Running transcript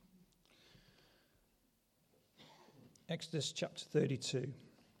Exodus chapter 32.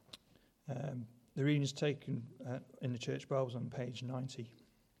 The reading is taken in the church Bibles on page 90.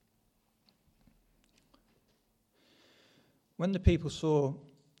 When the people saw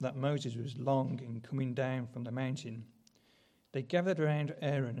that Moses was long in coming down from the mountain, they gathered around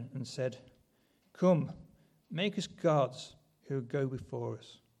Aaron and said, "Come, make us gods who will go before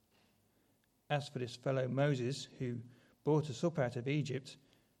us. As for this fellow Moses who brought us up out of Egypt,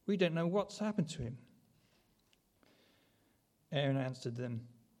 we don't know what's happened to him." Aaron answered them,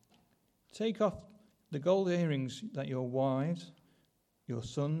 "Take off the gold earrings that your wives, your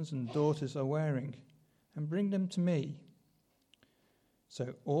sons and daughters are wearing, and bring them to me."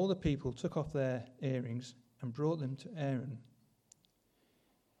 So all the people took off their earrings and brought them to Aaron.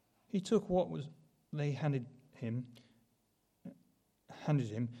 He took what they handed him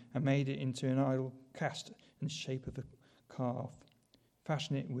and made it into an idol cast in the shape of a calf,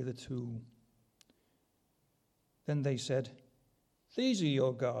 fashioning it with a tool. Then they said, "These are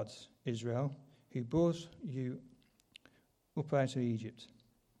your gods, Israel, who brought you up out of Egypt."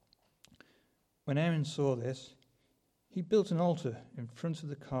 When Aaron saw this, he built an altar in front of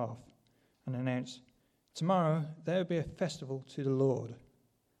the calf and announced, "Tomorrow there will be a festival to the Lord."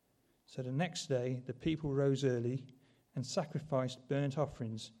 So the next day the people rose early and sacrificed burnt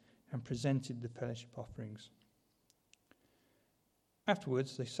offerings and presented the fellowship offerings.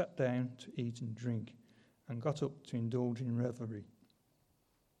 Afterwards they sat down to eat and drink and got up to indulge in revelry.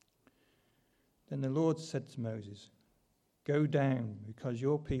 Then the Lord said to Moses, "Go down, because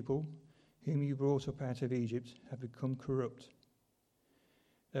your people, whom you brought up out of Egypt, have become corrupt.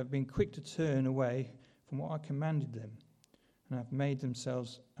 They have been quick to turn away from what I commanded them, and have made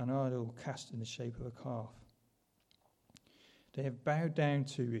themselves an idol cast in the shape of a calf. They have bowed down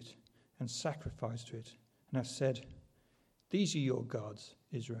to it and sacrificed to it, and have said, 'These are your gods,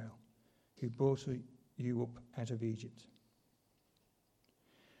 Israel, who brought you up out of Egypt.'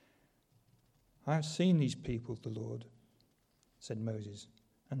 I have seen these people, the Lord," said Moses,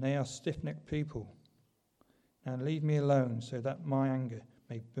 "and they are stiff-necked people. Now leave me alone so that my anger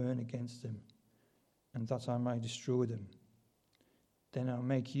may burn against them, and that I may destroy them. Then I'll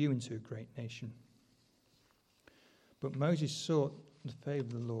make you into a great nation." But Moses sought the favor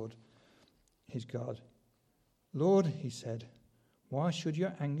of the Lord, his God. "Lord," he said, "why should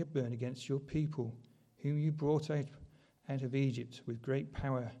your anger burn against your people, whom you brought out of Egypt with great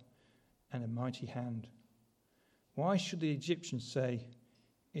power and a mighty hand? Why should the Egyptians say,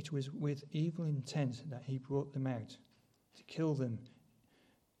 'It was with evil intent that he brought them out, to kill them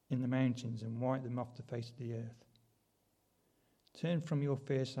in the mountains and wipe them off the face of the earth'? Turn from your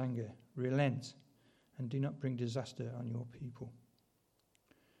fierce anger, relent, and do not bring disaster on your people.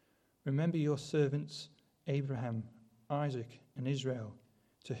 Remember your servants Abraham, Isaac, and Israel,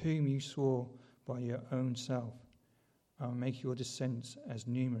 to whom you swore by your own self, 'I will make your descendants as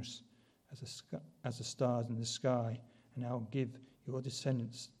numerous as the stars in the sky, and I will give your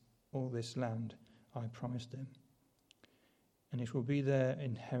descendants all this land I promised them, and it will be their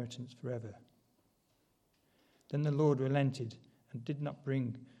inheritance forever.' Then the Lord relented and did not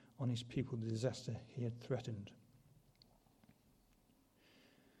bring on his people the disaster he had threatened.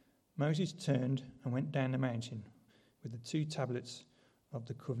 Moses turned and went down the mountain with the 2 tablets of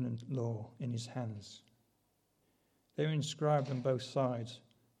the covenant law in his hands. They were inscribed on both sides,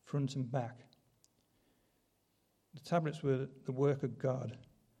 front and back. The tablets were the work of God.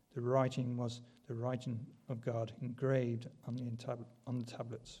 The writing was the writing of God engraved on the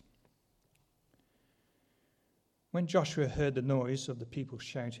tablets. When Joshua heard the noise of the people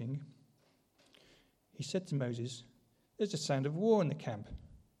shouting, he said to Moses, "There's a sound of war in the camp."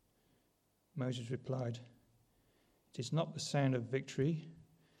 Moses replied, "It is not the sound of victory.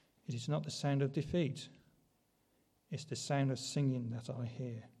 It is not the sound of defeat. It's the sound of singing that I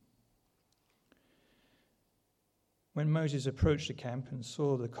hear." When Moses approached the camp and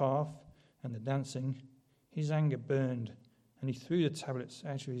saw the calf and the dancing, his anger burned, and he threw the tablets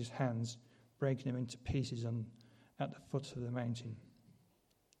out of his hands, breaking them into pieces at the foot of the mountain.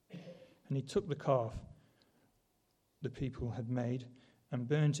 And he took the calf the people had made and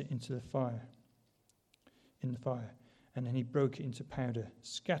burnt it in the fire. And then he broke it into powder,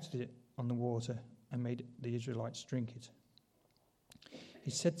 scattered it on the water, and made the Israelites drink it.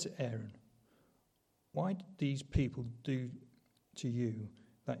 He said to Aaron, What did these people do to you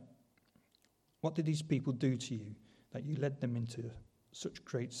that you led them into such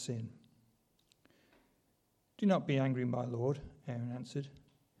great sin?" "Do not be angry, my lord," Aaron answered.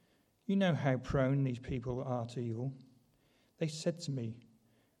 "You know how prone these people are to evil. They said to me,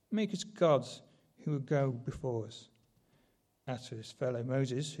 'Make us gods who will go before us.' As for this fellow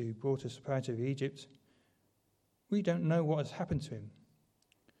Moses who brought us up out of Egypt, We don't know what has happened to him."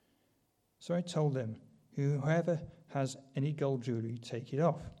 So I told them, "Whoever has any gold jewelry, take it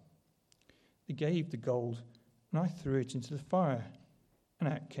off." They gave the gold, and I threw it into the fire, and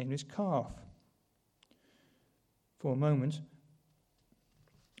out came his calf. For a moment,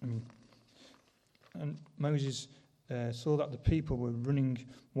 and Moses saw that the people were running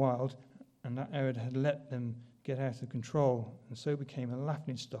wild, and that Aaron had let them get out of control, and so became a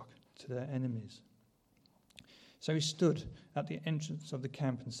laughingstock to their enemies. So he stood at the entrance of the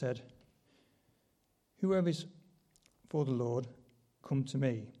camp and said, "Whoever is for the Lord, come to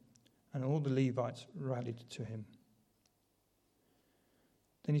me." And all the Levites rallied to him.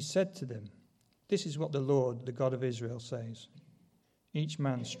 Then he said to them, "This is what the Lord, the God of Israel, says. Each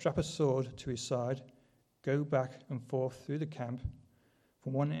man strap a sword to his side, go back and forth through the camp,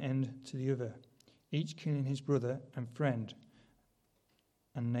 from one end to the other, each killing his brother and friend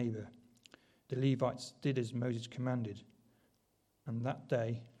and neighbor." The Levites did as Moses commanded, and that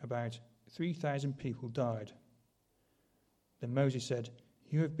day about 3,000 people died. Then Moses said,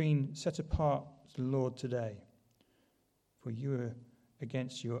 "You have been set apart to the Lord today, for you are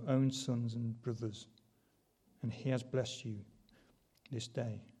against your own sons and brothers, and he has blessed you this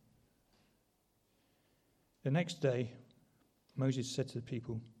day." The next day, Moses said to the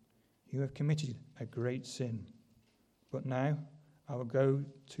people, "You have committed a great sin, but now I will go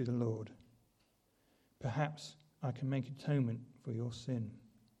to the Lord. Perhaps I can make atonement for your sin."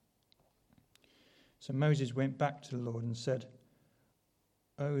 So Moses went back to the Lord and said,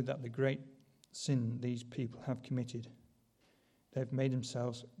 "Oh, that the great sin these people have committed. They have made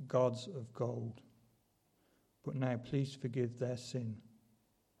themselves gods of gold. But now please forgive their sin.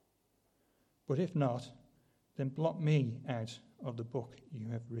 But if not, then blot me out of the book you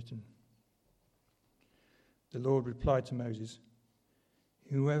have written." The Lord replied to Moses,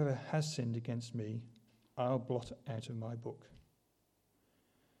 "Whoever has sinned against me, I'll blot out of my book.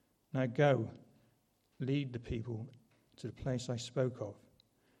 Now go, lead the people to the place I spoke of,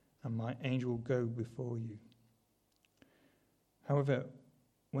 and my angel will go before you. However,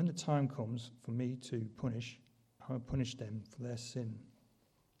 when the time comes for me to punish, I will punish them for their sin."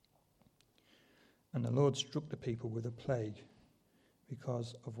 And the Lord struck the people with a plague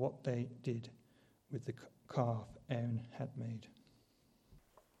because of what they did with the calf Aaron had made.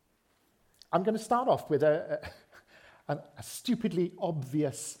 I'm going to start off with a stupidly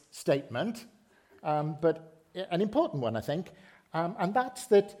obvious statement, but an important one, I think, and that's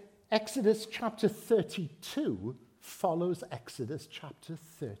that Exodus chapter 32 follows Exodus chapter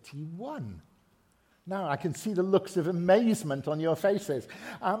 31. Now, I can see the looks of amazement on your faces.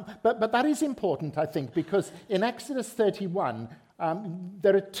 But that is important, I think, because in Exodus 31,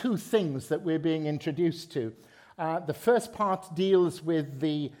 there are two things that we're being introduced to. The first part deals with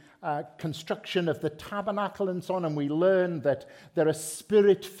the construction of the tabernacle and so on, and we learn that there are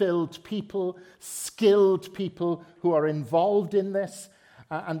spirit-filled people, skilled people who are involved in this.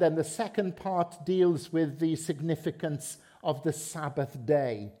 And then the second part deals with the significance of the Sabbath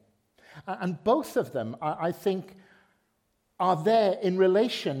day. And both of them, I think, are there in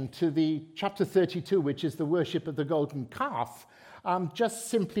relation to the chapter 32, which is the worship of the golden calf, just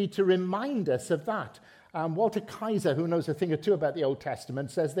simply to remind us of that. Walter Kaiser, who knows a thing or two about the Old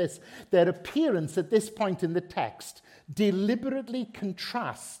Testament, says this: their appearance at this point in the text deliberately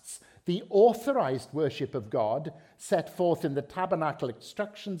contrasts the authorized worship of God set forth in the tabernacle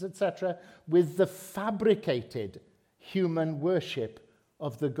instructions, etc., with the fabricated human worship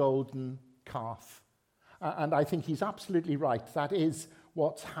of the golden calf. And I think he's absolutely right. That is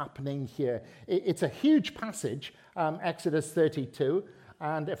what's happening here. It's a huge passage, Exodus 32,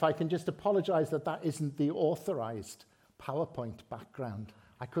 and if I can just apologize that isn't the authorized PowerPoint background.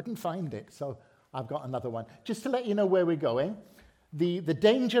 I couldn't find it, so I've got another one. Just to let you know where we're going, the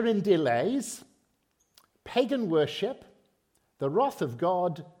danger in delays, pagan worship, the wrath of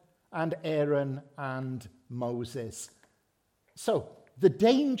God, and Aaron and Moses. So, the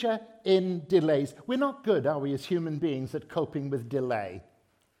danger in delays. We're not good, are we, as human beings, at coping with delay?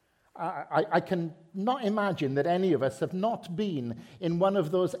 I can not imagine that any of us have not been in one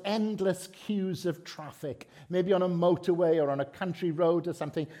of those endless queues of traffic, maybe on a motorway or on a country road or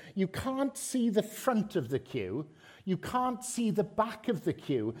something. You can't see the front of the queue, you can't see the back of the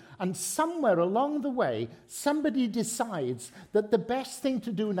queue, and somewhere along the way, somebody decides that the best thing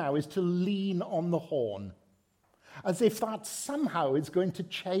to do now is to lean on the horn, as if that somehow is going to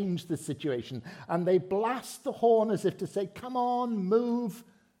change the situation. And they blast the horn as if to say, come on, move.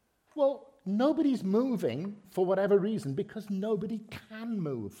 Well, nobody's moving for whatever reason because nobody can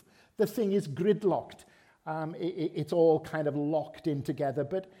move. The thing is gridlocked. It's all kind of locked in together.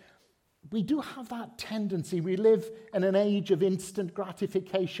 But we do have that tendency. We live in an age of instant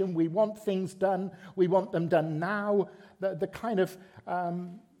gratification. We want things done. We want them done now. The kind of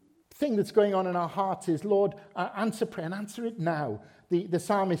thing that's going on in our hearts is, Lord, answer prayer and answer it now. The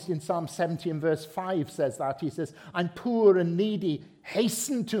psalmist in Psalm 70 and verse 5 says that. He says, I'm poor and needy.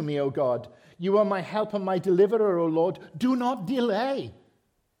 Hasten to me, O God. You are my help and my deliverer, O Lord. Do not delay.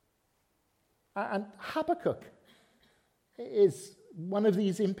 And Habakkuk is one of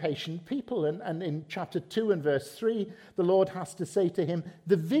these impatient people. And in chapter 2 and verse 3, the Lord has to say to him,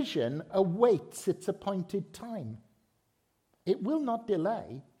 the vision awaits its appointed time. It will not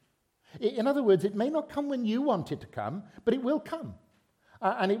delay. In other words, it may not come when you want it to come, but it will come.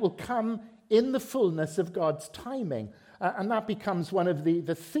 And it will come in the fullness of God's timing. And that becomes one of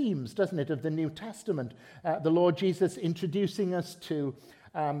the themes, doesn't it, of the New Testament. The Lord Jesus introducing us to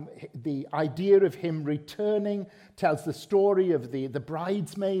the idea of him returning, tells the story of the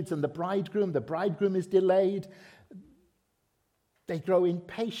bridesmaids and the bridegroom. The bridegroom is delayed. They grow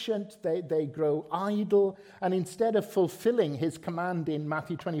impatient, they grow idle, and instead of fulfilling his command in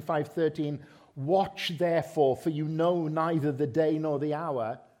Matthew 25:13, watch therefore, for you know neither the day nor the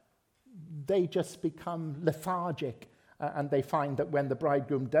hour, they just become lethargic. And they find that when the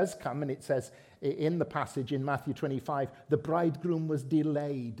bridegroom does come, and it says in the passage in Matthew 25, the bridegroom was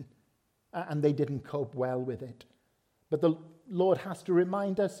delayed, and they didn't cope well with it. But the Lord has to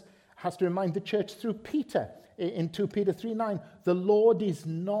remind us, has to remind the church through Peter in 2 Peter 3:9, the Lord is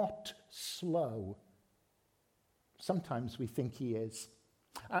not slow. Sometimes we think he is.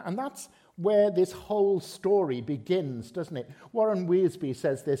 And that's where this whole story begins, doesn't it? Warren Wiersbe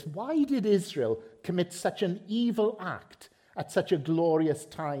says this, why did Israel commit such an evil act at such a glorious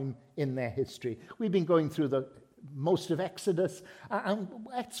time in their history? We've been going through most of Exodus, and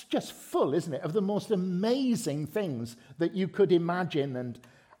it's just full, isn't it, of the most amazing things that you could imagine. And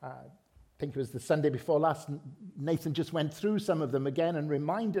I think it was the Sunday before last, Nathan just went through some of them again and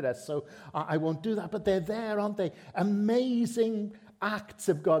reminded us, so I won't do that, but they're there, aren't they? Amazing acts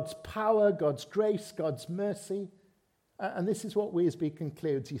of God's power, God's grace, God's mercy. And this is what Wiersbe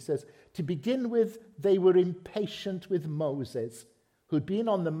concludes. He says, to begin with, they were impatient with Moses, who'd been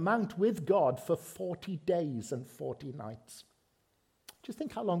on the mount with God for 40 days and 40 nights. Just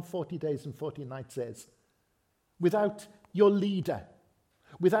think how long 40 days and 40 nights is. Without your leader,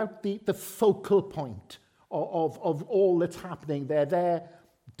 without the focal point of all that's happening. They're there.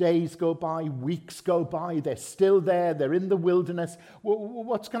 Days go by, weeks go by, they're still there, they're in the wilderness.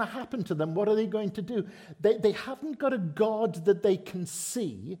 What's going to happen to them? What are they going to do? They haven't got a God that they can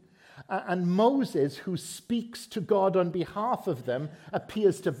see, and Moses, who speaks to God on behalf of them,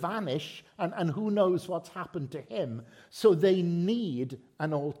 appears to vanish, and who knows what's happened to him. So they need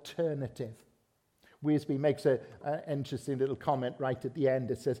an alternative. Wiersbe makes an interesting little comment right at the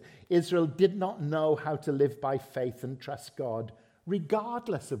end. It says, Israel did not know how to live by faith and trust God,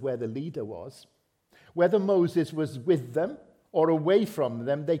 regardless of where the leader was. Whether Moses was with them or away from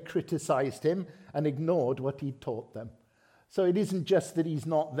them, they criticized him and ignored what he taught them. So it isn't just that he's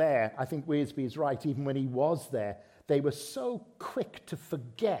not there. I think Wiersbe is right. Even when he was there, they were so quick to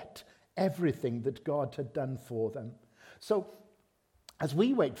forget everything that God had done for them. So as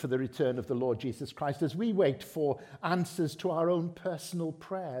we wait for the return of the Lord Jesus Christ, as we wait for answers to our own personal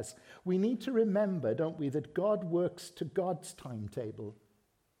prayers, we need to remember, don't we, that God works to God's timetable.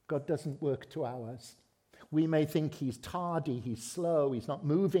 God doesn't work to ours. We may think he's tardy, he's slow, he's not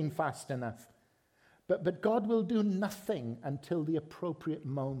moving fast enough. But God will do nothing until the appropriate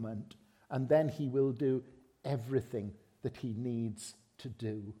moment, and then he will do everything that he needs to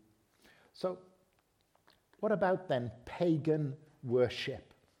do. So, what about then pagan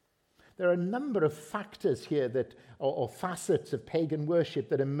worship? There are a number of factors here that, or facets of pagan worship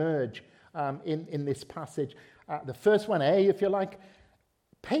that emerge in this passage. The first one, if you like,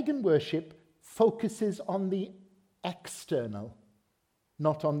 pagan worship focuses on the external,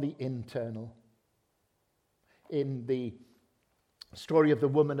 not on the internal. In the story of the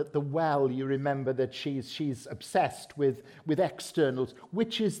woman at the well, you remember that she's obsessed with externals.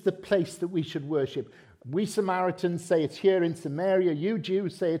 Which is the place that we should worship? We Samaritans say it's here in Samaria. You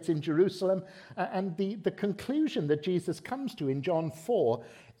Jews say it's in Jerusalem. And the conclusion that Jesus comes to in John 4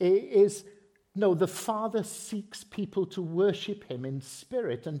 is, no, the Father seeks people to worship him in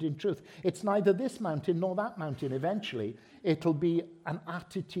spirit and in truth. It's neither this mountain nor that mountain eventually. It'll be an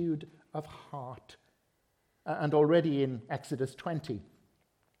attitude of heart. And already in Exodus 20,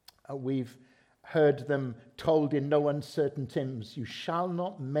 we've heard them told in no uncertain terms, you shall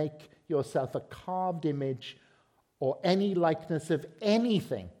not make yourself a carved image or any likeness of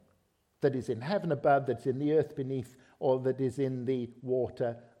anything that is in heaven above, that's in the earth beneath, or that is in the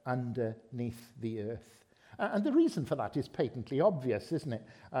water underneath the earth. And the reason for that is patently obvious, isn't it?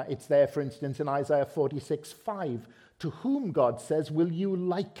 It's there, for instance, in Isaiah 46:5, to whom God says, will you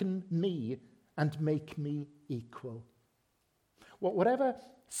liken me and make me equal? Whatever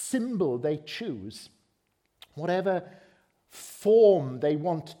symbol they choose, whatever form they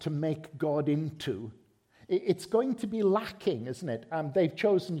want to make God into, it's going to be lacking, isn't it? They've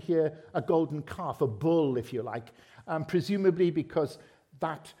chosen here a golden calf, a bull, if you like, presumably because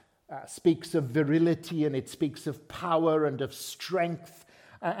that speaks of virility and it speaks of power and of strength,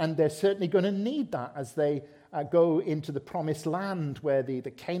 and they're certainly going to need that as they go into the promised land where the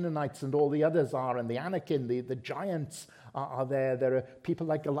Canaanites and all the others are, and the Anakim, the giants are there. There are people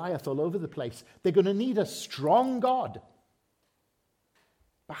like Goliath all over the place. They're going to need a strong God.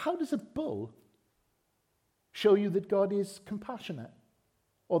 But how does a bull show you that God is compassionate,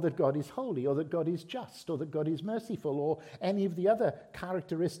 or that God is holy, or that God is just, or that God is merciful, or any of the other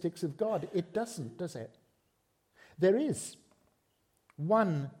characteristics of God? It doesn't, does it? There is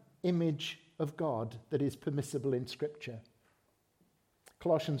one image of God that is permissible in Scripture.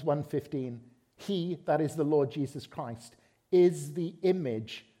 Colossians 1:15, he, that is the Lord Jesus Christ, is the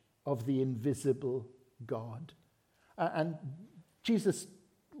image of the invisible God. And Jesus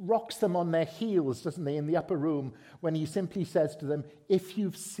rocks them on their heels, doesn't he, in the upper room, when he simply says to them, if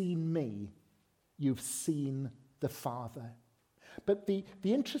you've seen me, you've seen the Father. But the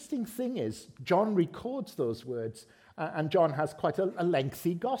interesting thing is, John records those words, and John has quite a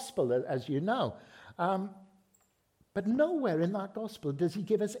lengthy gospel, as you know. But nowhere in that gospel does he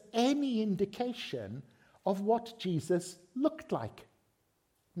give us any indication of what Jesus looked like.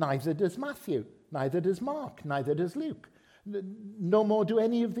 Neither does Matthew, neither does Mark, neither does Luke. No more do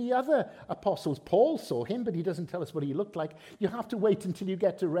any of the other apostles. Paul saw him, but he doesn't tell us what he looked like. You have to wait until you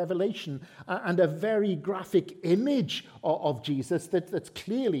get to Revelation and a very graphic image of Jesus that's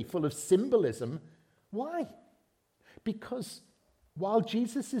clearly full of symbolism. Why? Because while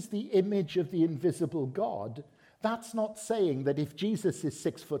Jesus is the image of the invisible God, that's not saying that if Jesus is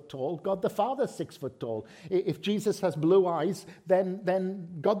 6 foot tall, God the Father is 6 foot tall. If Jesus has blue eyes,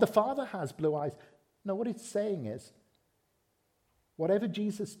 then God the Father has blue eyes. No, what it's saying is, whatever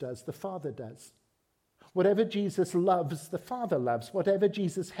Jesus does, the Father does. Whatever Jesus loves, the Father loves. Whatever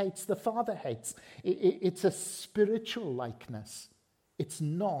Jesus hates, the Father hates. It's a spiritual likeness. It's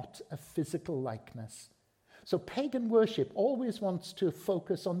not a physical likeness. So pagan worship always wants to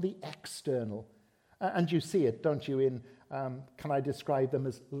focus on the external. And you see it, don't you, in, can I describe them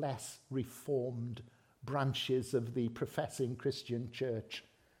as less reformed branches of the professing Christian church?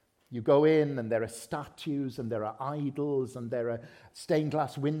 You go in and there are statues and there are idols and there are stained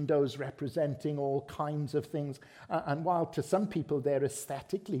glass windows representing all kinds of things. And while to some people they're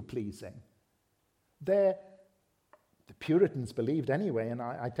aesthetically pleasing, the Puritans believed anyway, and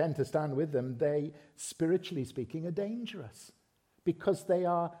I tend to stand with them, they, spiritually speaking, are dangerous because they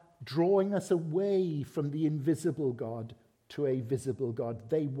are drawing us away from the invisible God to a visible God.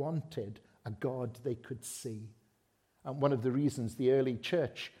 They wanted a God they could see. And one of the reasons the early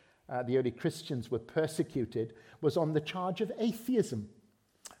church, the early Christians were persecuted was on the charge of atheism.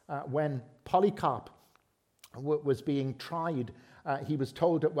 When Polycarp was being tried, he was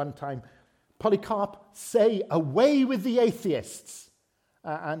told at one time, Polycarp, say, away with the atheists.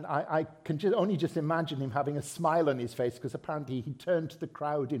 And I can only just imagine him having a smile on his face because apparently he turned to the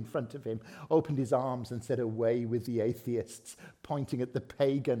crowd in front of him, opened his arms and said, away with the atheists, pointing at the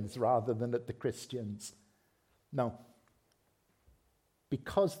pagans rather than at the Christians. Now,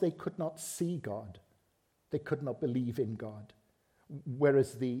 because they could not see God, they could not believe in God.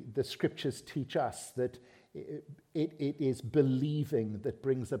 Whereas the scriptures teach us that it is believing that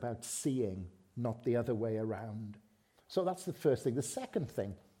brings about seeing, not the other way around. So that's the first thing. The second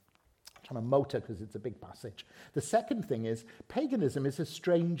thing, I'm trying to motor because it's a big passage. The second thing is paganism is a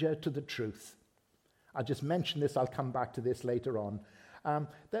stranger to the truth. I just mentioned this, I'll come back to this later on.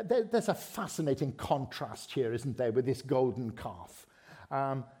 There's a fascinating contrast here, isn't there, with this golden calf.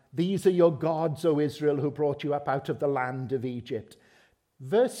 These are your gods, O Israel, who brought you up out of the land of Egypt.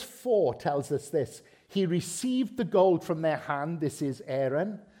 Verse 4 tells us this. He received the gold from their hand, this is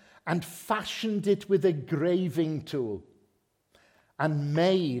Aaron, and fashioned it with a graving tool and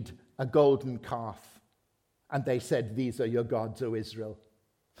made a golden calf. And they said, these are your gods, O Israel.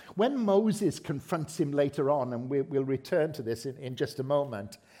 When Moses confronts him later on, and we'll return to this in just a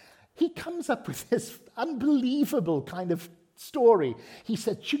moment, he comes up with this unbelievable kind of story. He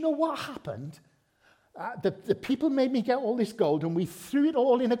said, do you know what happened? The people made me get all this gold and we threw it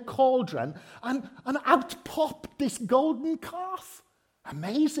all in a cauldron and out popped this golden calf.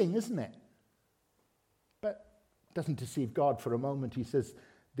 Amazing, isn't it? But it doesn't deceive God for a moment. He says,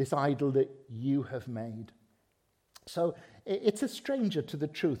 this idol that you have made. So it's a stranger to the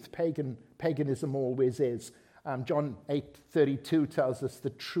truth. Paganism always is. John 8:32 tells us the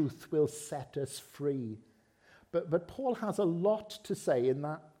truth will set us free. But Paul has a lot to say in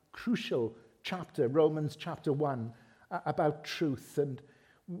that crucial chapter, Romans chapter 1, about truth. And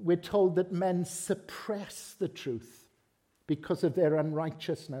we're told that men suppress the truth because of their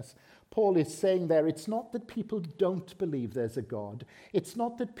unrighteousness. Paul is saying there, it's not that people don't believe there's a God. It's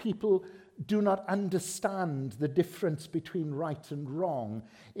not that people do not understand the difference between right and wrong.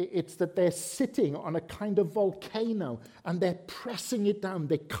 It's that they're sitting on a kind of volcano and they're pressing it down.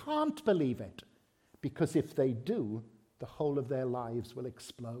 They can't believe it, because if they do, the whole of their lives will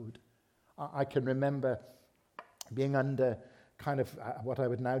explode. I can remember being under kind of what I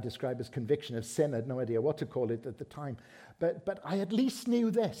would now describe as conviction of sin. I had no idea what to call it at the time. But I at least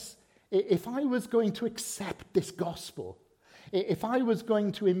knew this. If I was going to accept this gospel, if I was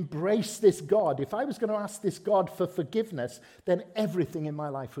going to embrace this God, if I was going to ask this God for forgiveness, then everything in my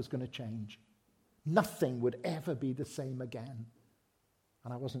life was going to change. Nothing would ever be the same again.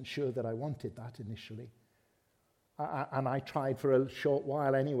 And I wasn't sure that I wanted that initially. And I tried for a short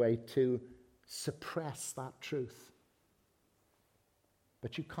while anyway to suppress that truth.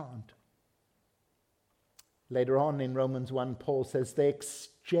 But you can't. Later on in Romans 1, Paul says they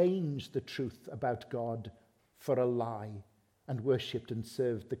exchanged the truth about God for a lie and worshipped and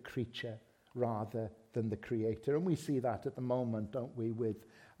served the creature rather than the creator. And we see that at the moment, don't we, with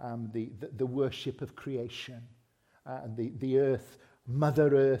the worship of creation, the earth,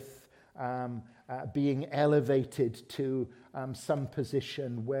 Mother Earth, being elevated to some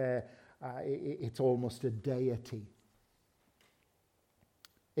position where it's almost a deity.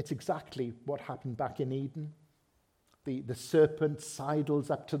 It's exactly what happened back in Eden. The serpent sidles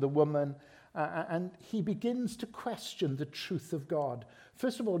up to the woman, and he begins to question the truth of God.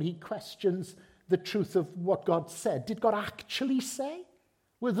 First of all, he questions the truth of what God said. Did God actually say?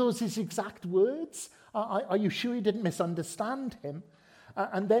 Were those his exact words? Are you sure you didn't misunderstand him?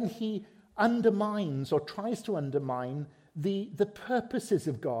 And then he undermines or tries to undermine the purposes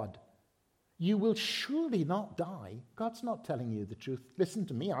of God. You will surely not die. God's not telling you the truth. Listen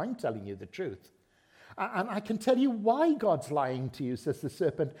to me, I'm telling you the truth. And I can tell you why God's lying to you, says the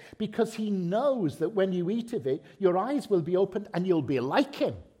serpent, because he knows that when you eat of it, your eyes will be opened and you'll be like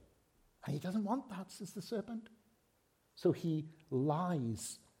him. And he doesn't want that, says the serpent. So he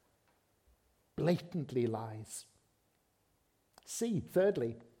lies, blatantly lies. See,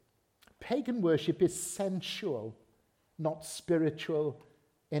 thirdly, pagan worship is sensual, not spiritual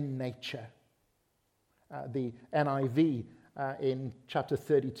in nature. The NIV in chapter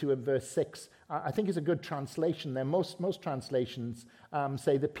 32 and verse 6, I think is a good translation there. Most translations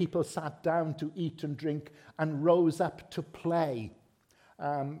say that people sat down to eat and drink and rose up to play.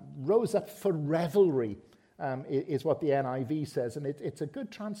 Rose up for revelry is what the NIV says. And it's a good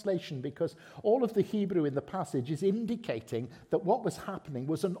translation because all of the Hebrew in the passage is indicating that what was happening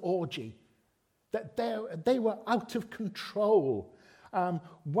was an orgy, that they were out of control.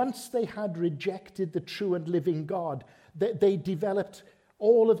 Once they had rejected the true and living God, they developed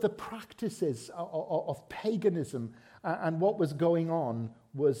all of the practices of paganism, and what was going on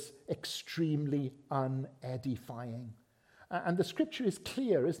was extremely unedifying. And the scripture is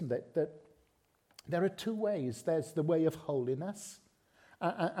clear, isn't it, that there are two ways. There's the way of holiness,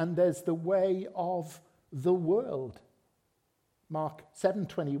 and there's the way of the world. Mark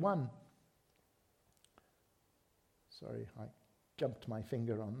 7:21. Sorry, I jumped my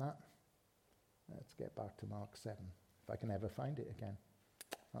finger on that. Let's get back to Mark 7, if I can ever find it again.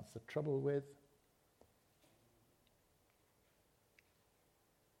 That's the trouble with...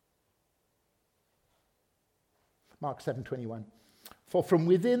 Mark 7:21. For from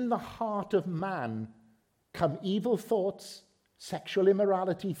within the heart of man come evil thoughts, sexual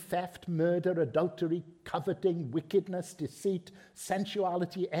immorality, theft, murder, adultery, coveting, wickedness, deceit,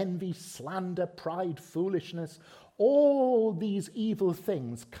 sensuality, envy, slander, pride, foolishness. All these evil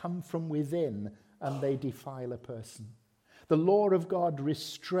things come from within and they defile a person. The law of God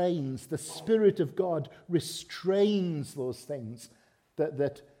restrains, the Spirit of God restrains those things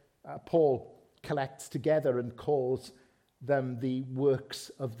that Paul collects together and calls them the works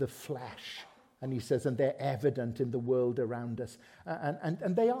of the flesh. And he says, and they're evident in the world around us.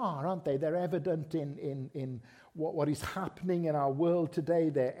 And they are, aren't they? They're evident in what is happening in our world today.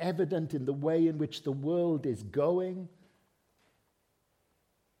 They're evident in the way in which the world is going.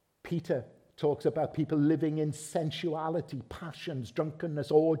 Peter talks about people living in sensuality, passions, drunkenness,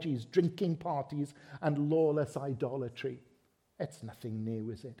 orgies, drinking parties, and lawless idolatry. It's nothing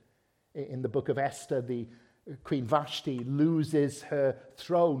new, is it? In the book of Esther, the Queen Vashti loses her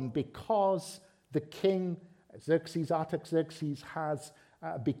throne because the king, Artaxerxes, has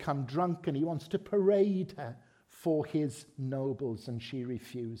become drunk and he wants to parade her for his nobles, and she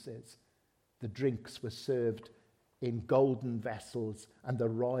refuses. The drinks were served in golden vessels, and the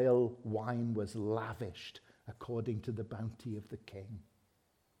royal wine was lavished according to the bounty of the king.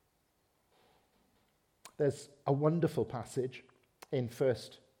 There's a wonderful passage in 1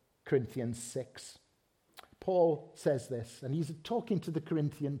 Corinthians 6. Paul says this, and he's talking to the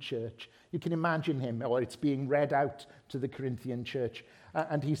Corinthian church. You can imagine him, or it's being read out to the Corinthian church.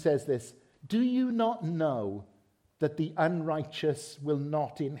 And he says this, "Do you not know that the unrighteous will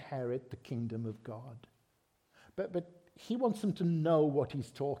not inherit the kingdom of God?" But he wants them to know what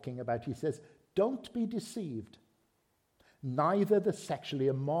he's talking about. He says, "Don't be deceived. Neither the sexually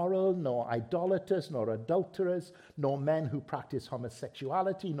immoral, nor idolaters, nor adulterers, nor men who practice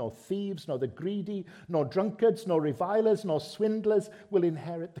homosexuality, nor thieves, nor the greedy, nor drunkards, nor revilers, nor swindlers will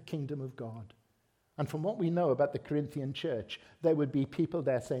inherit the kingdom of God." And from what we know about the Corinthian church, there would be people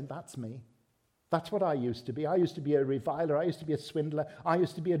there saying, "That's me. That's what I used to be. I used to be a reviler. I used to be a swindler. I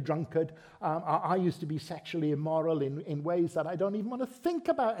used to be a drunkard. I used to be sexually immoral in ways that I don't even want to think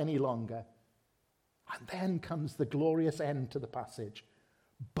about any longer." And then comes the glorious end to the passage.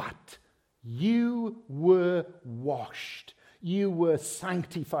 "But you were washed, you were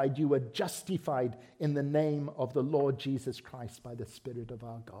sanctified, you were justified in the name of the Lord Jesus Christ by the Spirit of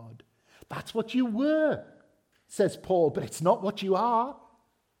our God." That's what you were, says Paul, but it's not what you are.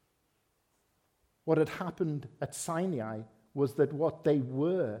 What had happened at Sinai was that what they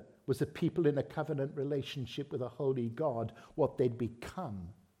were was a people in a covenant relationship with a holy God. What they'd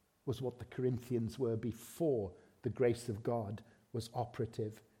become was what the Corinthians were before the grace of God was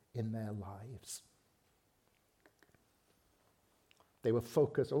operative in their lives. They were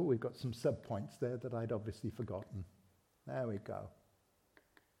focused. Oh, we've got some subpoints there that I'd obviously forgotten. There we go.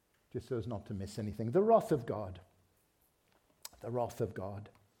 Just so as not to miss anything. The wrath of God. The wrath of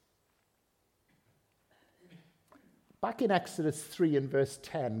God. Back in Exodus 3 and verse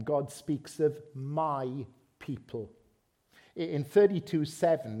 10, God speaks of my people. In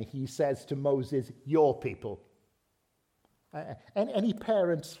 32:7, he says to Moses, "Your people." Any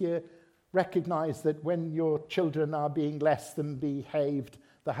parents here recognize that when your children are being less than behaved,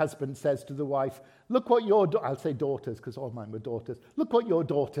 the husband says to the wife, "Look what I'll say daughters, because all mine were daughters. "Look what your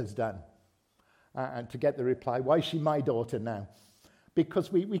daughter's done." And to get the reply, "Why is she my daughter now?"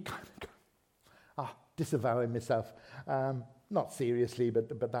 Because we kind of disavowing myself. Not seriously,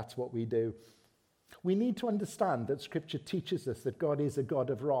 but that's what we do. We need to understand that Scripture teaches us that God is a God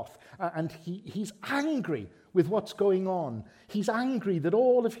of wrath, and he's angry with what's going on. He's angry that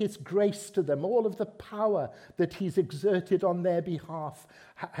all of his grace to them, all of the power that he's exerted on their behalf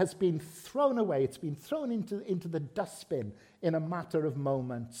has been thrown away. It's been thrown into the dustbin in a matter of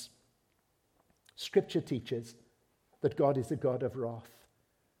moments. Scripture teaches that God is a God of wrath.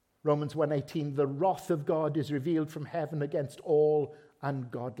 Romans 1:18, "The wrath of God is revealed from heaven against all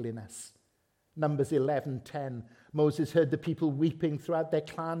ungodliness." Numbers 11:10, "Moses heard the people weeping throughout their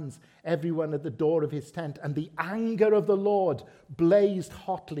clans, everyone at the door of his tent, and the anger of the Lord blazed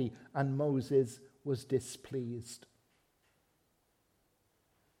hotly, and Moses was displeased."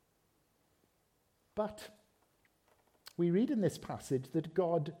 But we read in this passage that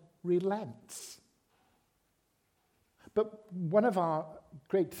God relents. But one of our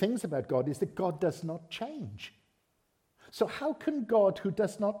great things about God is that God does not change. So how can God, who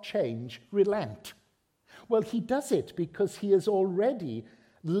does not change, relent? Well, he does it because he has already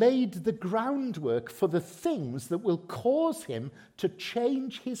laid the groundwork for the things that will cause him to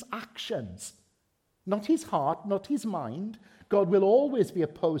change his actions. Not his heart, not his mind. God will always be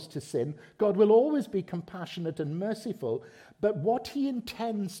opposed to sin. God will always be compassionate and merciful. But what he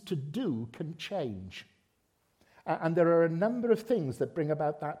intends to do can change. And there are a number of things that bring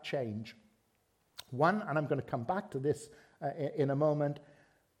about that change. One, and I'm going to come back to this in a moment,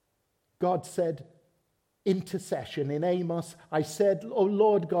 God said, intercession. In Amos, I said, "Oh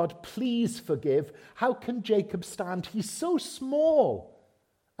Lord God, please forgive. How can Jacob stand? He's so small."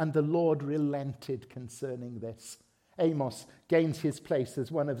 And the Lord relented concerning this. Amos gains his place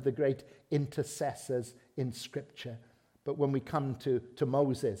as one of the great intercessors in Scripture. But when we come to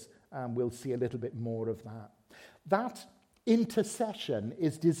Moses, we'll see a little bit more of that. That intercession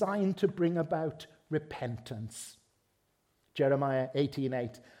is designed to bring about repentance. Jeremiah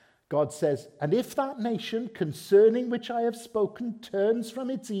 18:8, God says, "And if that nation concerning which I have spoken turns from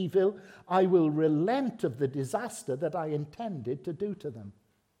its evil, I will relent of the disaster that I intended to do to them."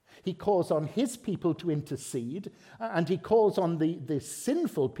 He calls on his people to intercede, and he calls on the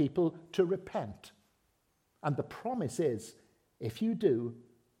sinful people to repent. And the promise is, if you do,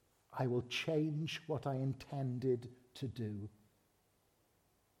 I will change what I intended to do.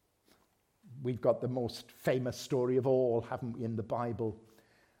 We've got the most famous story of all, haven't we, in the Bible?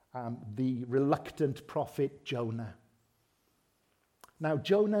 The reluctant prophet Jonah. Now,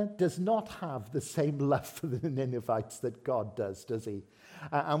 Jonah does not have the same love for the Ninevites that God does he?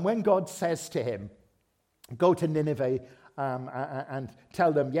 And when God says to him, go to Nineveh and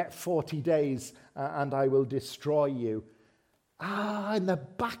tell them, yet 40 days and I will destroy you. In the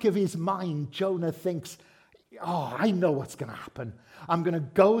back of his mind, Jonah thinks, I know what's going to happen. I'm going to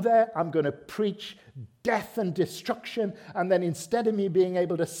go there, I'm going to preach death and destruction, and then instead of me being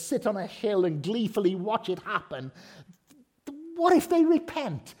able to sit on a hill and gleefully watch it happen, what if they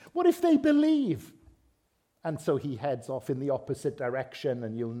repent? What if they believe? And so he heads off in the opposite direction,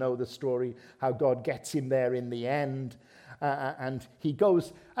 and you'll know the story, how God gets him there in the end. And he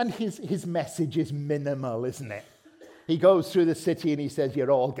goes, and his message is minimal, isn't it? He goes through the city and he says,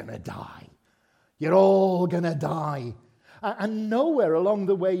 you're all going to die. You're all going to die. And nowhere along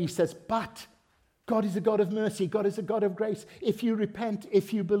the way he says, but God is a God of mercy. God is a God of grace. If you repent,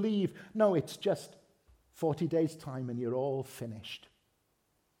 if you believe. No, it's just 40 days' time and you're all finished.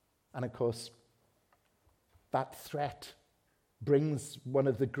 And of course, that threat brings one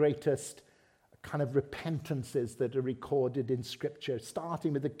of the greatest kind of repentances that are recorded in Scripture,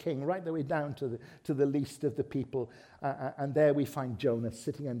 starting with the king, right the way down to the least of the people. And there we find Jonah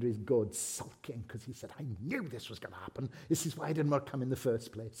sitting under his gourd, sulking, because he said, I knew this was going to happen. This is why I didn't want to come in the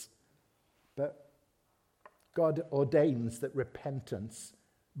first place. But God ordains that repentance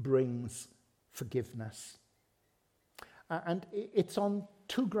brings forgiveness. And it's on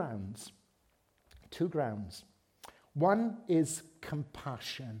two grounds. Two grounds. One is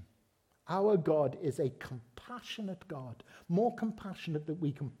compassion. Our God is a compassionate God, more compassionate than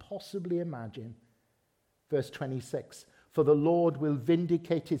we can possibly imagine. Verse 26, for the Lord will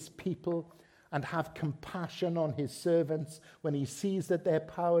vindicate his people and have compassion on his servants when he sees that their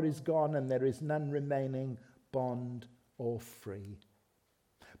power is gone and there is none remaining, bond or free.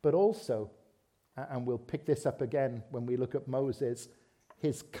 But also, and we'll pick this up again when we look at Moses,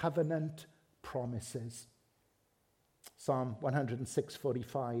 his covenant promises. Psalm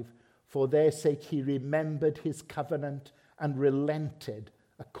 106:45, for their sake he remembered his covenant and relented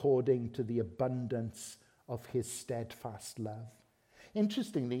according to the abundance of his steadfast love.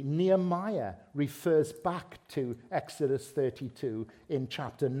 Interestingly, Nehemiah refers back to Exodus 32 in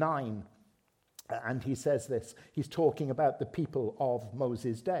chapter 9. And he says this, he's talking about the people of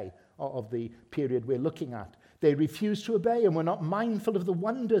Moses' day, of the period we're looking at. They refused to obey and were not mindful of the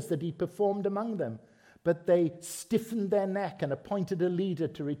wonders that he performed among them. But they stiffened their neck and appointed a leader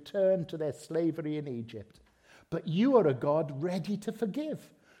to return to their slavery in Egypt. But you are a God ready to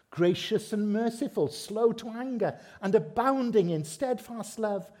forgive, gracious and merciful, slow to anger, and abounding in steadfast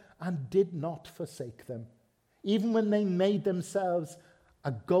love, and did not forsake them. Even when they made themselves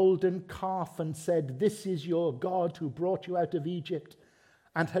a golden calf and said, this is your God who brought you out of Egypt,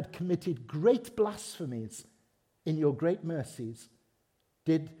 and had committed great blasphemies in your great mercies,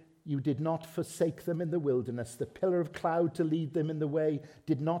 you did not forsake them in the wilderness. The pillar of cloud to lead them in the way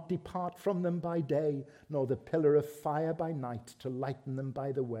did not depart from them by day, nor the pillar of fire by night to lighten them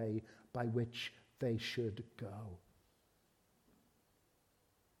by the way by which they should go.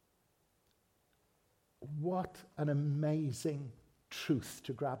 What an amazing truth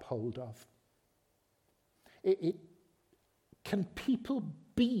to grab hold of. Can people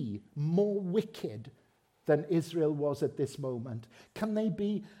be more wicked than Israel was at this moment? Can they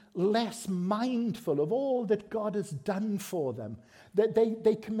be less mindful of all that God has done for them? That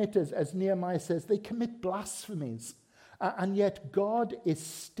they commit, as Nehemiah says, they commit blasphemies. And yet God is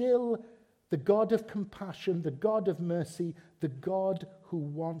still the God of compassion, the God of mercy, the God who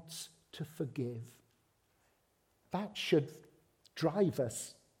wants to forgive. That should drive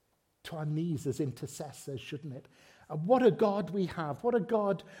us to our knees as intercessors, shouldn't it? What a God we have. What a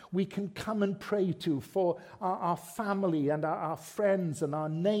God we can come and pray to for our family and our friends and our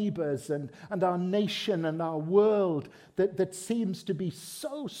neighbors and our nation and our world that seems to be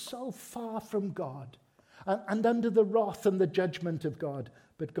so far from God and under the wrath and the judgment of God.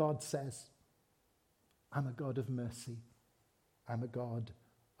 But God says, I'm a God of mercy. I'm a God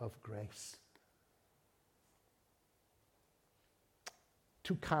of grace.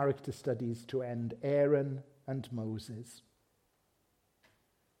 Two character studies to end, Aaron and Moses.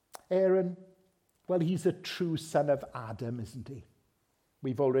 Aaron, well, he's a true son of Adam, isn't he?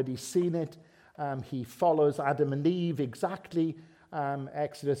 We've already seen it. He follows Adam and Eve exactly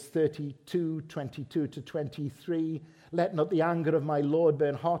Exodus 32, 22 to 23. Let not the anger of my Lord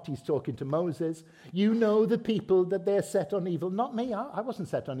burn hot. He's talking to Moses. You know the people that they're set on evil. Not me. I wasn't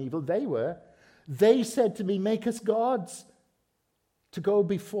set on evil. They were. They said to me, make us gods to go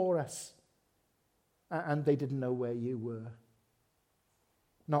before us. And they didn't know where you were.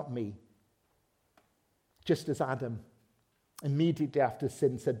 Not me. Just as Adam, immediately after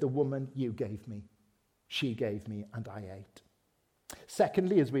sin, said, the woman you gave me, she gave me, and I ate.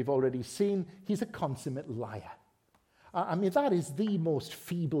 Secondly, as we've already seen, he's a consummate liar. I mean, that is the most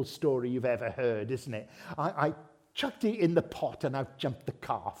feeble story you've ever heard, isn't it? I chucked it in the pot and out jumped the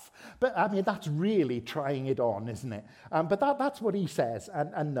calf. But, I mean, that's really trying it on, isn't it? But that's what he says.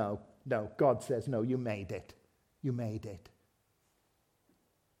 And no, God says, no, you made it. You made it.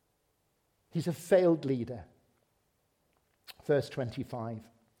 He's a failed leader. Verse 25.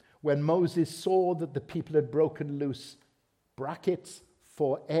 When Moses saw that the people had broken loose, brackets,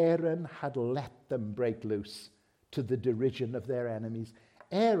 for Aaron had let them break loose to the derision of their enemies.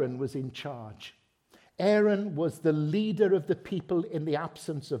 Aaron was in charge. Aaron was the leader of the people in the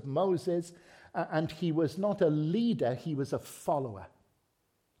absence of Moses, and he was not a leader, he was a follower.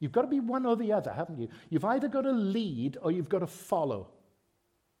 You've got to be one or the other, haven't you? You've either got to lead or you've got to follow.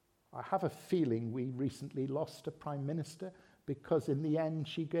 I have a feeling we recently lost a prime minister because in the end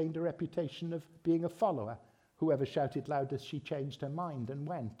she gained a reputation of being a follower. Whoever shouted loudest, she changed her mind and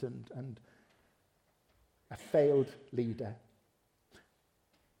went, and a failed leader.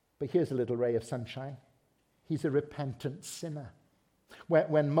 But here's a little ray of sunshine. He's a repentant sinner.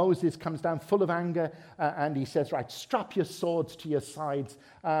 When Moses comes down full of anger and he says, right, strap your swords to your sides,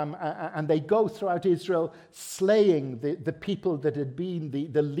 and they go throughout Israel slaying the people that had been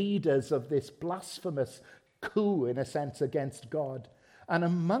the leaders of this blasphemous coup, in a sense, against God. And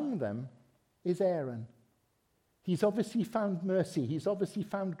among them is Aaron. He's obviously found mercy. He's obviously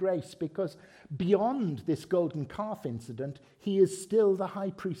found grace, because beyond this golden calf incident, he is still the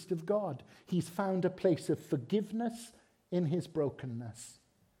high priest of God. He's found a place of forgiveness in his brokenness.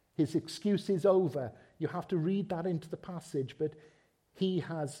 His excuse is over. You have to read that into the passage, but he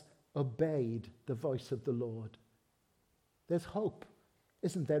has obeyed the voice of the Lord. There's hope,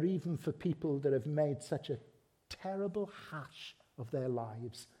 isn't there, even for people that have made such a terrible hash of their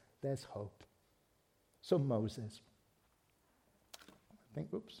lives. There's hope. So Moses, there's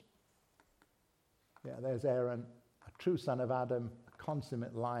Aaron, a true son of Adam, a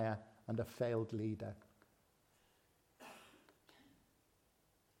consummate liar, and a failed leader.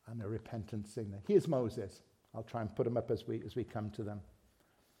 And a repentant sinner. Here's Moses. I'll try and put him up as we come to them.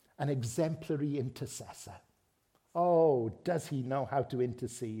 An exemplary intercessor. Oh, does he know how to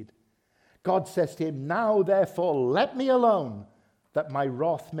intercede? God says to him, now therefore let me alone, that my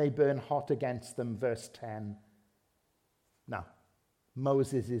wrath may burn hot against them. Verse 10. Now,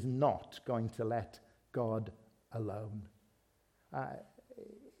 Moses is not going to let God alone.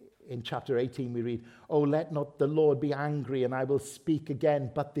 In chapter 18 we read, oh, let not the Lord be angry, and I will speak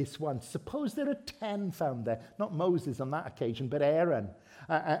again but this once. Suppose there are 10 found there. Not Moses on that occasion, but Aaron.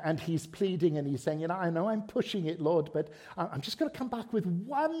 And he's pleading and he's saying, I know I'm pushing it, Lord, but I'm just going to come back with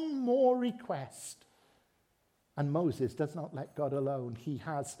one more request. And Moses does not let God alone. He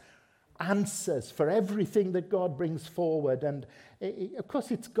has answers for everything that God brings forward. And of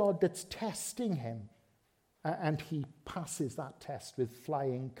course, it's God that's testing him. And he passes that test with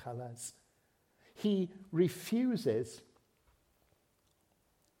flying colors. He refuses.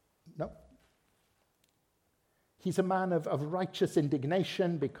 No. He's a man of righteous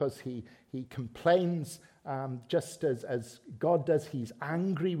indignation because he complains just as God does. He's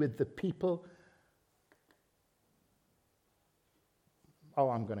angry with the people. Oh,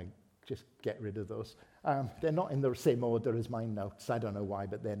 I'm going to just get rid of those. They're not in the same order as my notes. I don't know why,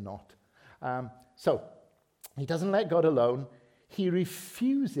 but they're not. So he doesn't let God alone. He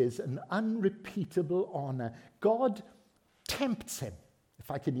refuses an unrepeatable honor. God tempts him,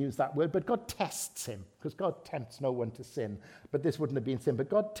 if I can use that word, but God tests him, because God tempts no one to sin. But this wouldn't have been sin. But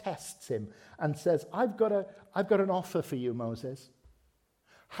God tests him and says, I've got an offer for you, Moses.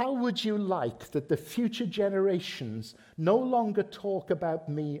 How would you like that the future generations no longer talk about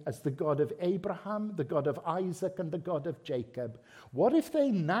me as the God of Abraham, the God of Isaac, and the God of Jacob? What if they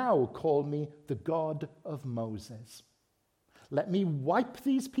now call me the God of Moses? Let me wipe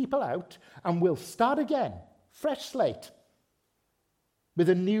these people out, and we'll start again, fresh slate, with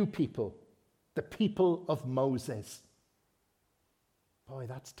a new people, the people of Moses. Boy,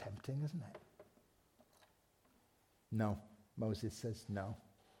 that's tempting, isn't it? No, Moses says no.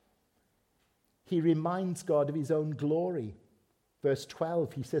 He reminds God of his own glory. Verse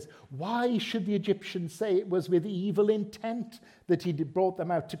 12, he says, why should the Egyptians say it was with evil intent that he brought them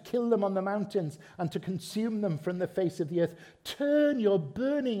out, to kill them on the mountains and to consume them from the face of the earth? Turn your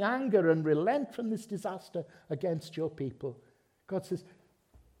burning anger and relent from this disaster against your people.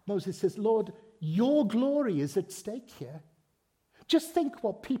 Moses says, Lord, your glory is at stake here. Just think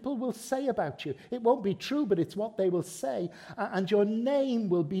what people will say about you. It won't be true, but it's what they will say. And your name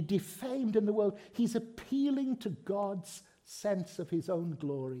will be defamed in the world. He's appealing to God's sense of his own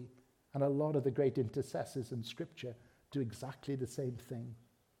glory. And a lot of the great intercessors in Scripture do exactly the same thing.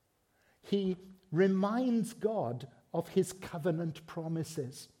 He reminds God of his covenant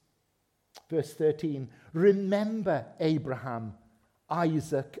promises. Verse 13, remember Abraham,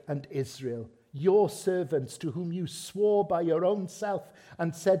 Isaac, and Israel, your servants, to whom you swore by your own self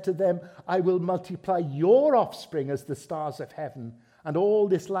and said to them, I will multiply your offspring as the stars of heaven, and all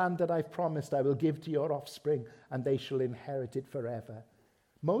this land that I've promised I will give to your offspring, and they shall inherit it forever.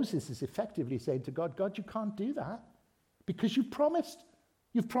 Moses is effectively saying to God, God, you can't do that because you've promised.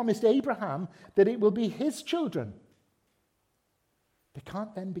 You've promised Abraham that it will be his children. They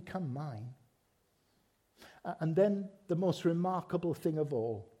can't then become mine. And then the most remarkable thing of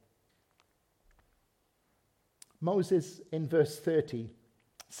all, Moses, in verse 30,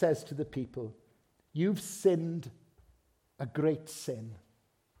 says to the people, you've sinned a great sin,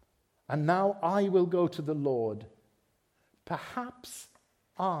 and now I will go to the Lord. Perhaps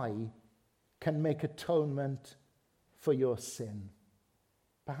I can make atonement for your sin.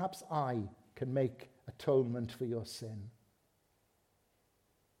 Perhaps I can make atonement for your sin.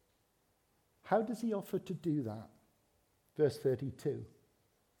 How does he offer to do that? Verse 32.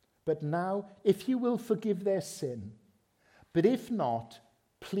 But now, if you will forgive their sin, but if not,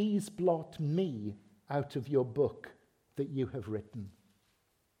 please blot me out of your book that you have written.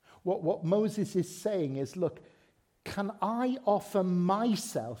 What Moses is saying is, look, can I offer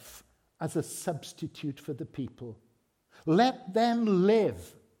myself as a substitute for the people? Let them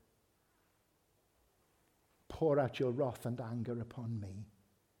live. Pour out your wrath and anger upon me.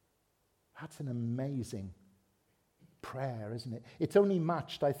 That's an amazing prayer, isn't it? It's only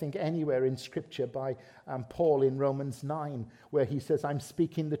matched, I think, anywhere in Scripture by Paul in Romans 9, where he says, I'm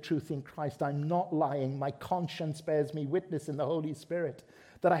speaking the truth in Christ. I'm not lying. My conscience bears me witness in the Holy Spirit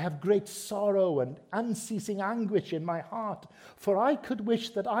that I have great sorrow and unceasing anguish in my heart. For I could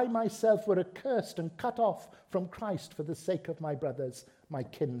wish that I myself were accursed and cut off from Christ for the sake of my brothers, my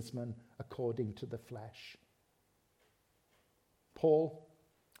kinsmen, according to the flesh. Paul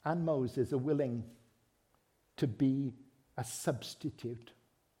and Moses are willing to be a substitute,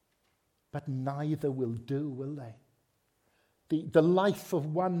 but neither will do, will they? The life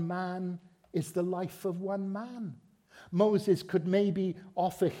of one man is the life of one man. Moses could maybe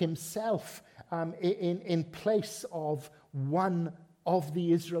offer himself in place of one of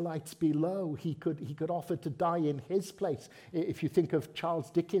the Israelites below. He could offer to die in his place. If you think of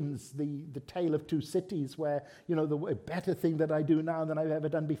Charles Dickens, the Tale of Two Cities, where, the better thing that I do now than I've ever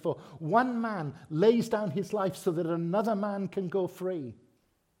done before. One man lays down his life so that another man can go free.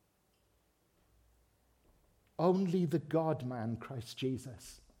 Only the God-man, Christ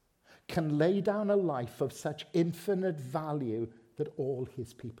Jesus, can lay down a life of such infinite value that all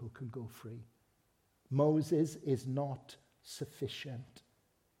his people can go free. Moses is not sufficient.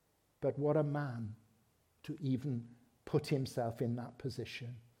 But what a man to even put himself in that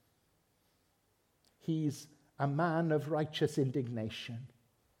position. He's a man of righteous indignation.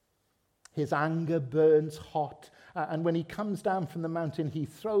 His anger burns hot, and when he comes down from the mountain, he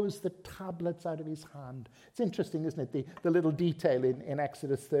throws the tablets out of his hand. It's interesting, isn't it, the little detail in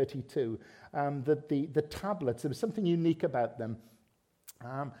Exodus 32, that the tablets, there was something unique about them.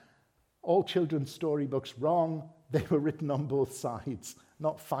 All children's storybooks, wrong. They were written on both sides,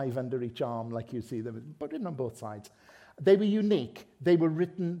 not 5 under each arm like you see them, but written on both sides. They were unique. They were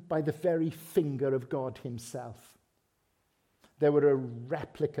written by the very finger of God himself. There were a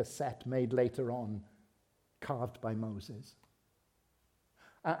replica set made later on, carved by Moses.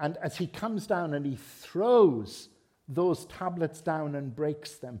 And as he comes down and he throws those tablets down and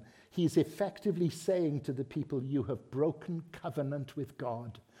breaks them, he's effectively saying to the people, you have broken covenant with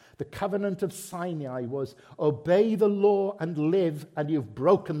God. The covenant of Sinai was obey the law and live, and you've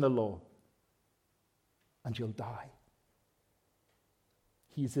broken the law, and you'll die.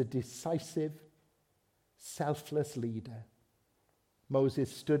 He's a decisive, selfless leader.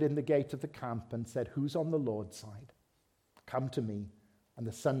 Moses stood in the gate of the camp and said, who's on the Lord's side? Come to me. And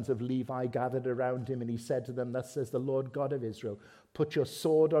the sons of Levi gathered around him, and he said to them, thus says the Lord God of Israel, put your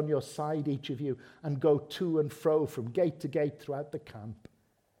sword on your side, each of you, and go to and fro from gate to gate throughout the camp.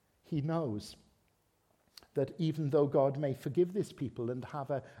 He knows that even though God may forgive this people and have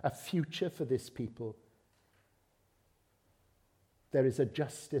a future for this people, there is a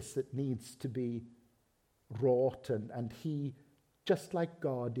justice that needs to be wrought, and he, just like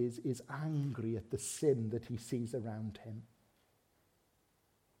God, is angry at the sin that he sees around him.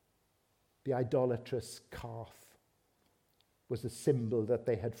 The idolatrous calf was a symbol that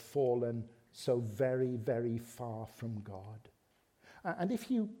they had fallen so very, very far from God. And if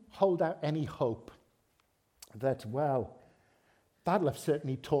you hold out any hope that, well, that'll have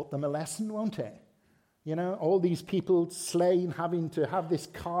certainly taught them a lesson, won't it? You know, all these people slain, having to have this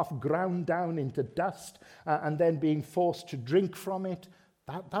calf ground down into dust and then being forced to drink from it,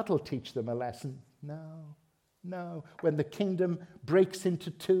 that'll teach them a lesson. No. When the kingdom breaks into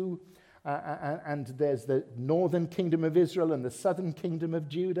two, and there's the northern kingdom of Israel and the southern kingdom of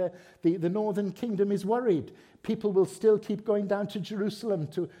Judah, the northern kingdom is worried. People will still keep going down to Jerusalem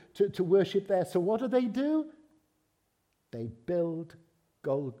to worship there. So what do? They build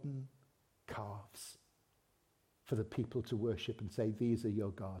golden calves for the people to worship and say, these are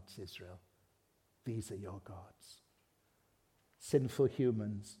your gods, Israel. These are your gods. Sinful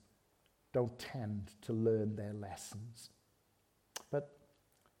humans don't tend to learn their lessons. But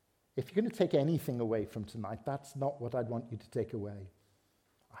if you're going to take anything away from tonight, that's not what I'd want you to take away.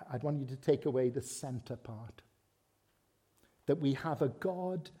 I'd want you to take away the center part. That we have a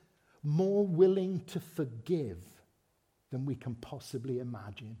God more willing to forgive than we can possibly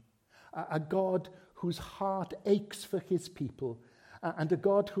imagine. A God whose heart aches for his people, and a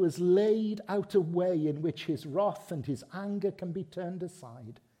God who has laid out a way in which his wrath and his anger can be turned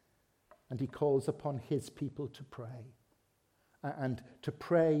aside. And he calls upon his people to pray. And to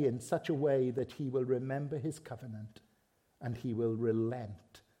pray in such a way that he will remember his covenant and he will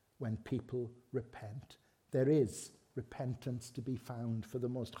relent when people repent. There is repentance to be found for the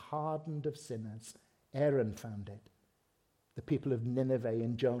most hardened of sinners. Aaron found it. The people of Nineveh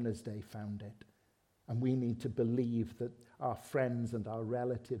in Jonah's day found it. And we need to believe that our friends and our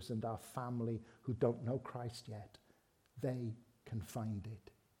relatives and our family who don't know Christ yet, they can find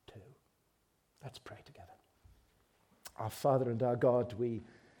it too. Let's pray together. Our Father and our God, we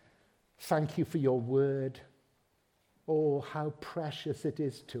thank you for your word. Oh, how precious it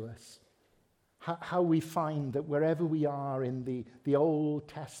is to us. How we find that wherever we are in the Old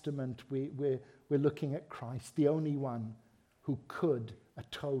Testament, we're looking at Christ, the only one who could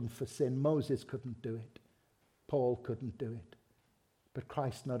atone for sin. Moses couldn't do it. Paul couldn't do it. But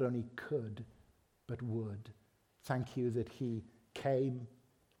Christ not only could, but would. Thank you that he came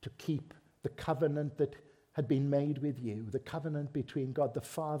to keep the covenant that had been made with you, the covenant between God the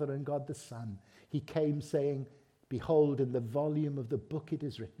Father and God the Son. He came saying, behold, in the volume of the book it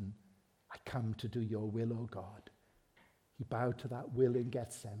is written, I come to do your will, O God. He bowed to that will in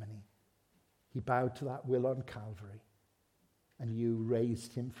Gethsemane. He bowed to that will on Calvary. And you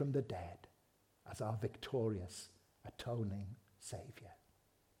raised him from the dead as our victorious, atoning Savior.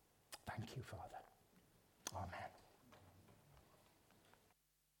 Thank you, Father. Amen.